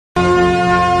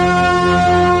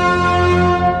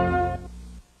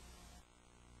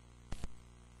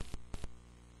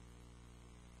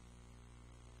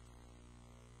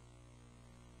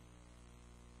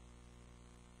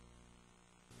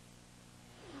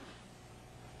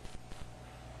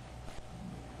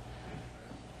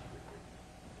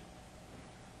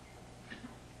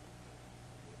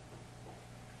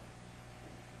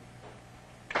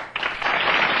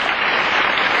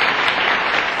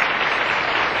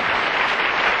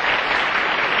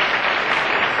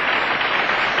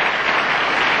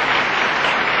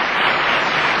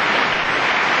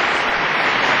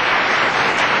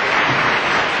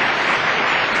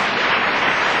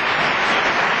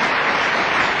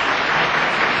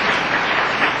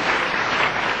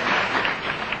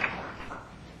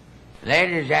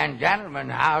Ladies and gentlemen,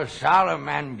 how solemn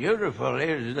and beautiful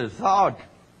is the thought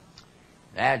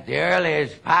that the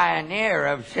earliest pioneer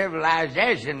of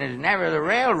civilization is never the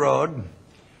railroad,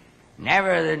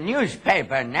 never the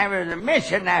newspaper, never the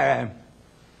missionary,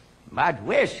 but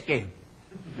whiskey.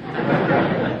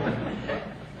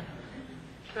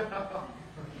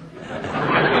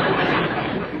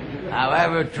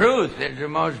 However, truth is the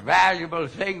most valuable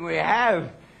thing we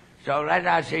have, so let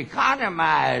us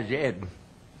economize it.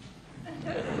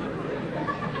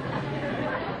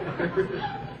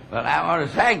 Well, I want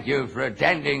to thank you for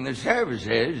attending the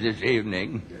services this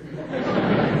evening.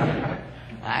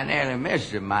 I nearly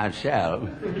missed them myself.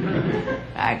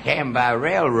 I came by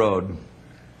railroad.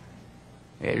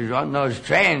 It was one of those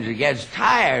trains that gets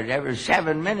tired every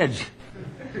 7 minutes.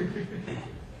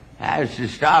 I has to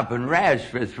stop and rest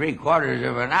for 3/4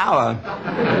 of an hour.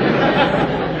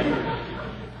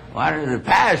 One of the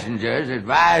passengers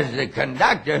advised the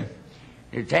conductor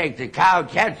to take the cow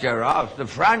catcher off the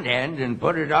front end and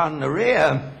put it on the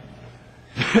rear.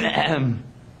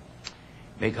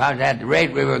 Because at the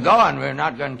rate we were going, we were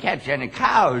not going to catch any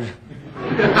cows.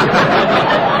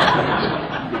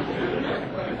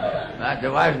 But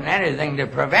there wasn't anything to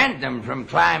prevent them from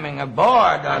climbing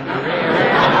aboard on the rear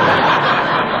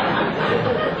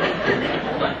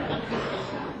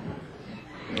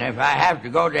end. If I have to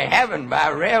go to heaven by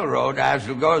railroad, I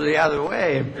shall go the other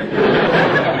way.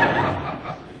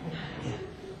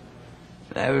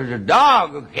 There was a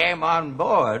dog who came on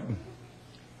board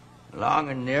along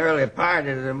in the early part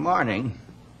of the morning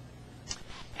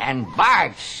and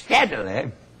barked steadily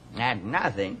at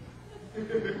nothing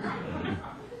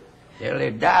till he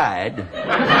died.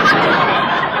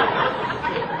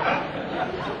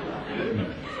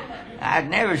 I'd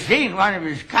never seen one of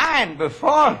his kind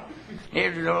before.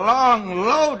 It was a long,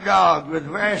 low dog with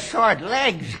very short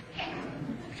legs.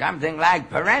 Something like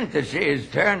parentheses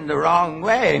turned the wrong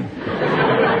way.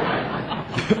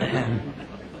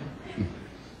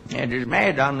 It is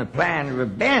made on the plan of a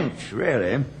bench,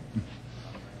 really.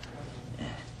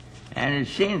 And it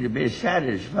seemed to be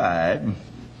satisfied.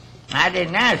 I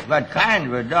didn't ask what kind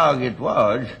of a dog it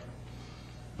was,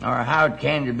 or how it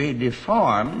came to be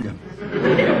deformed.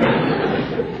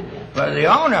 But the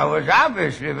owner was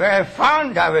obviously very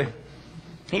fond of it.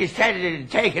 He said it had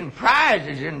taken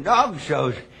prizes in dog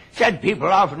shows. Said people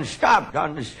often stopped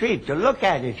on the street to look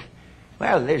at it.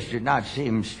 Well, this did not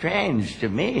seem strange to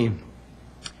me.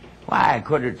 Why, I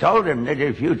could have told him that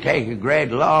if you take a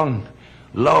great, long,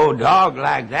 low dog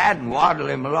like that and waddle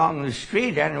him along the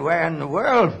street anywhere in the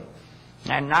world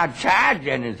and not charge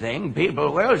anything,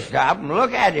 people will stop and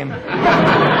look at him.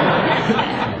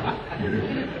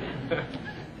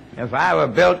 If I were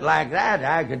built like that,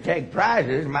 I could take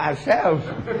prizes myself.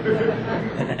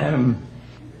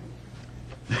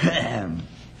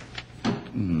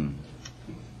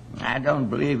 I don't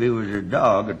believe he was a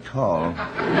dog at all.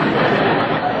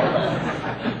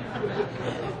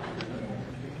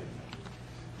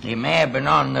 He may have been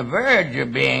on the verge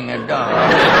of being a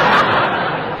dog.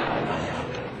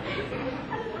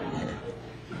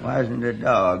 Wasn't a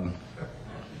dog.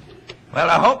 Well,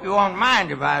 I hope you won't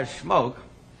mind if I smoke.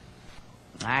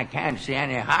 I can't see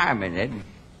any harm in it,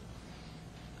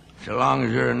 so long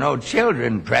as there are no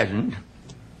children present.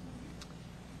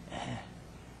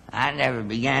 I never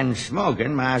began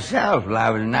smoking myself till I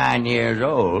was 9 years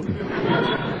old.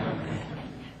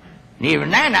 Even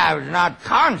then, I was not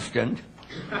constant.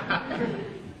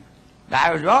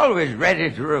 I was always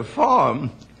ready to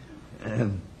reform,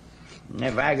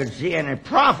 if I could see any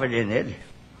profit in it.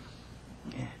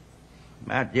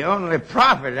 But the only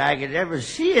profit I could ever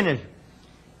see in it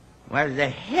was the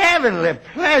heavenly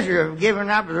pleasure of giving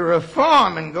up the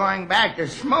reform and going back to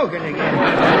smoking again.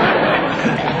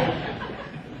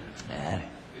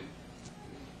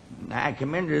 I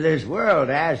come into this world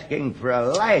asking for a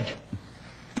light.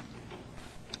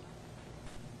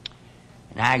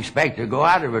 And I expect to go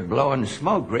out of it blowing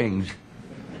smoke rings.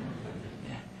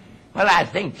 Well, I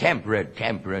think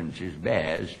temperance is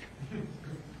best.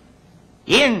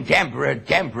 Intemperate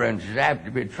temperance is apt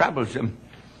to be troublesome.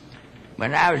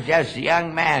 When I was just a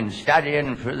young man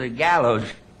studying for the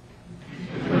gallows,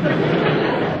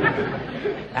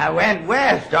 I went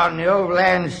west on the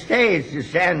overland stage to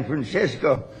San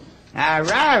Francisco. I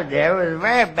arrived there with a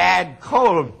very bad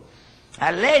cold.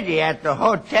 A lady at the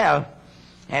hotel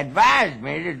advised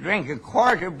me to drink a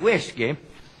quart of whiskey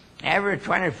every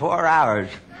 24 hours.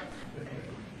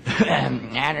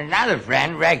 And another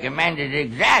friend recommended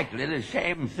exactly the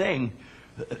same thing.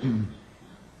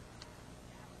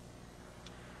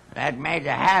 That made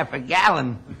a half a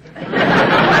gallon.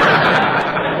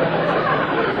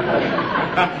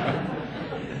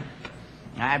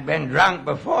 I'd been drunk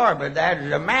before, but that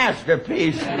was a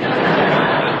masterpiece.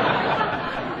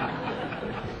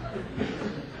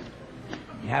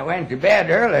 I went to bed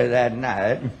early that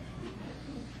night.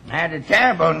 I had a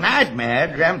terrible nightmare.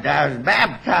 Dreamt I was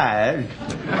baptized.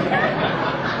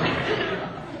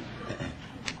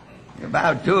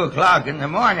 About 2 o'clock in the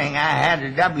morning, I had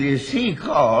a WC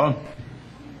call.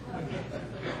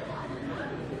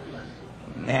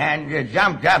 And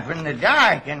jumped up in the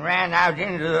dark and ran out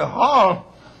into the hall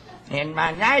in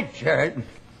my nightshirt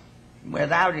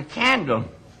without a candle.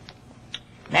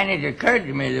 Then it occurred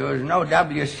to me there was no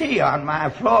WC on my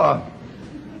floor.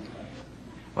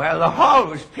 Well, the hall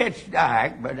was pitch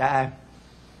dark, but I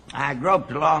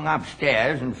groped along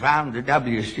upstairs and found the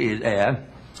WC there.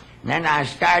 And then I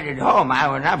started home. I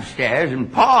went upstairs and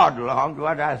pawed along to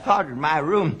what I thought was my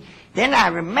room. Then I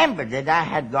remembered that I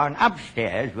had gone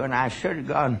upstairs when I should have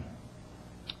gone...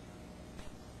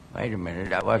 Wait a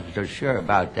minute, I wasn't so sure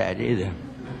about that either.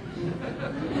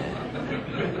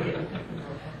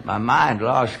 My mind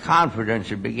lost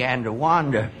confidence and began to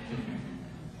wander.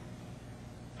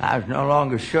 I was no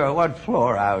longer sure what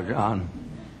floor I was on.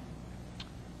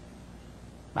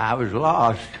 I was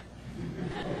lost.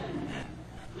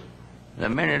 The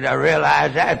minute I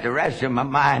realized that, the rest of my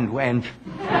mind went.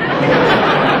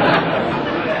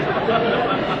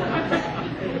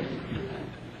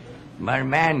 But a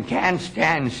man can't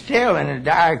stand still in a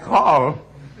dark hall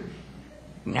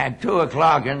at 2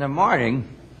 o'clock in the morning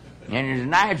in his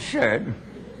nightshirt,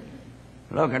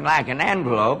 looking like an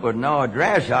envelope with no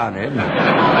address on it.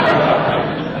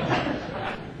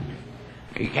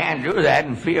 He can't do that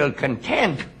and feel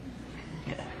content.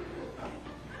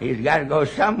 He's got to go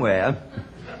somewhere.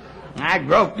 I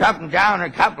groped up and down a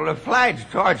couple of flights,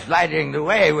 torchlighting the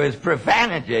way with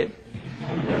profanity.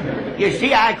 You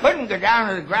see, I couldn't go down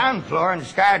to the ground floor and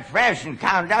start fresh and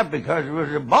count up because there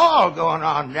was a ball going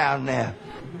on down there.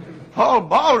 Whole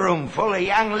ballroom full of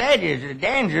young ladies, a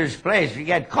dangerous place to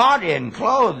get caught in,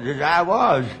 clothed as I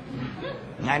was.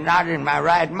 I'm not in my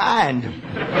right mind.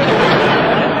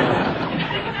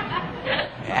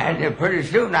 And pretty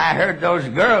soon I heard those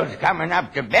girls coming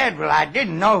up to bed. Well, I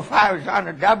didn't know if I was on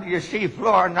a WC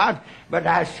floor or not, but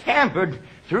I scampered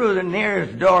through the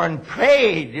nearest door and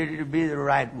prayed that it would be the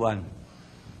right one.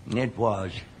 And it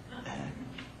was.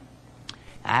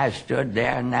 I stood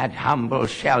there in that humble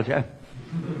shelter,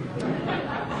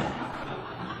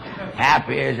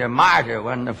 happy as a martyr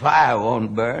when the fire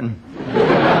won't burn.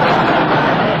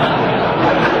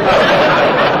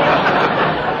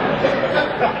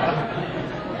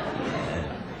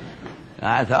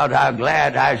 I thought how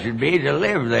glad I should be to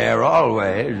live there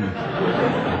always.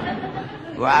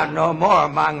 Go out no more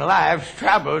among life's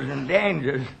troubles and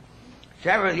dangers.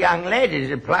 Several young ladies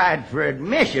applied for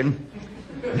admission,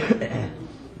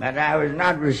 but I was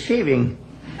not receiving.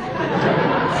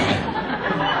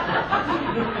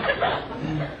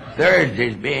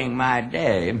 Thursdays being my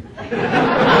day.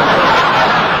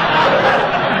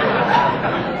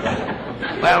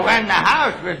 Well, when the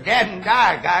house was dead and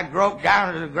dark, I groped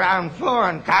down to the ground floor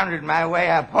and counted my way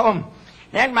up home.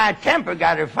 Then my temper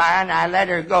got afire and I let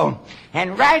her go.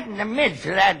 And right in the midst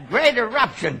of that great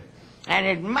eruption, an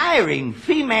admiring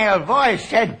female voice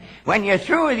said, "When you're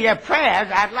through with your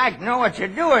prayers, I'd like to know what you're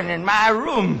doing in my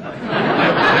room."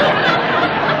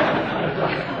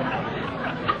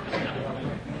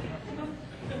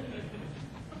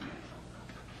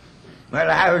 Well,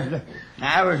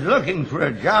 I was looking for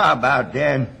a job out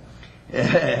there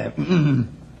in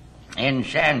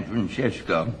San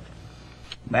Francisco.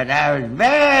 But I was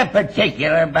very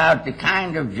particular about the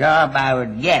kind of job I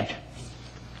would get.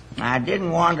 I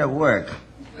didn't want to work.